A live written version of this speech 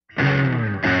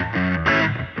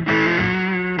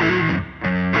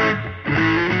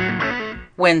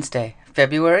Wednesday,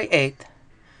 February 8th.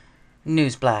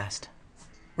 News Blast.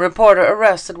 Reporter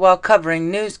arrested while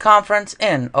covering news conference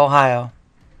in Ohio.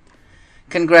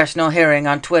 Congressional hearing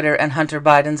on Twitter and Hunter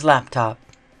Biden's laptop.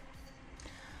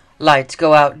 Lights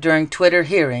go out during Twitter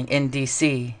hearing in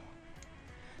D.C.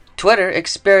 Twitter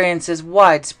experiences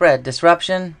widespread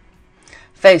disruption.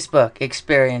 Facebook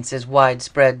experiences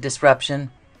widespread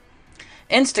disruption.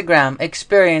 Instagram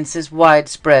experiences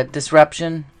widespread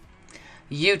disruption.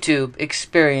 YouTube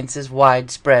experiences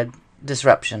widespread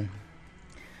disruption.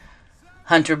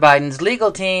 Hunter Biden's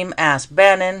legal team asked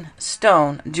Bannon,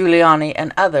 Stone, Giuliani,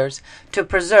 and others to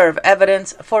preserve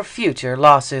evidence for future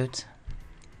lawsuits.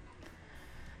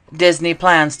 Disney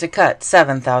plans to cut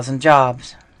 7,000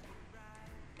 jobs.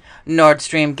 Nord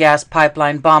Stream gas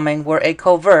pipeline bombing were a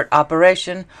covert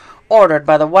operation ordered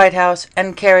by the White House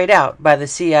and carried out by the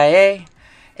CIA,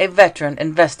 a veteran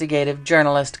investigative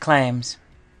journalist claims.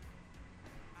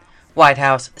 White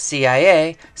House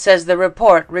CIA says the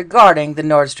report regarding the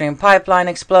Nord Stream pipeline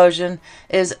explosion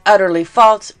is utterly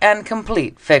false and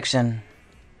complete fiction.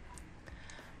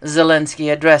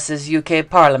 Zelensky addresses UK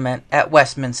Parliament at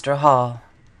Westminster Hall.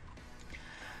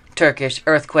 Turkish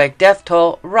earthquake death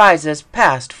toll rises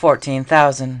past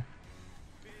 14,000.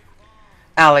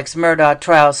 Alex Murdaugh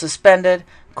trial suspended,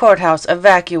 courthouse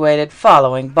evacuated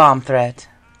following bomb threat.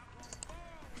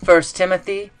 1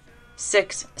 Timothy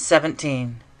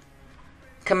 6:17.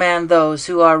 Command those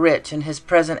who are rich in his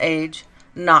present age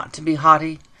not to be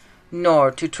haughty,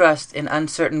 nor to trust in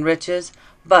uncertain riches,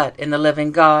 but in the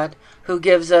living God, who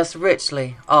gives us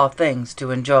richly all things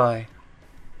to enjoy.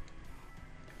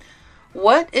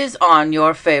 What is on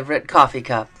your favorite coffee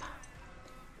cup?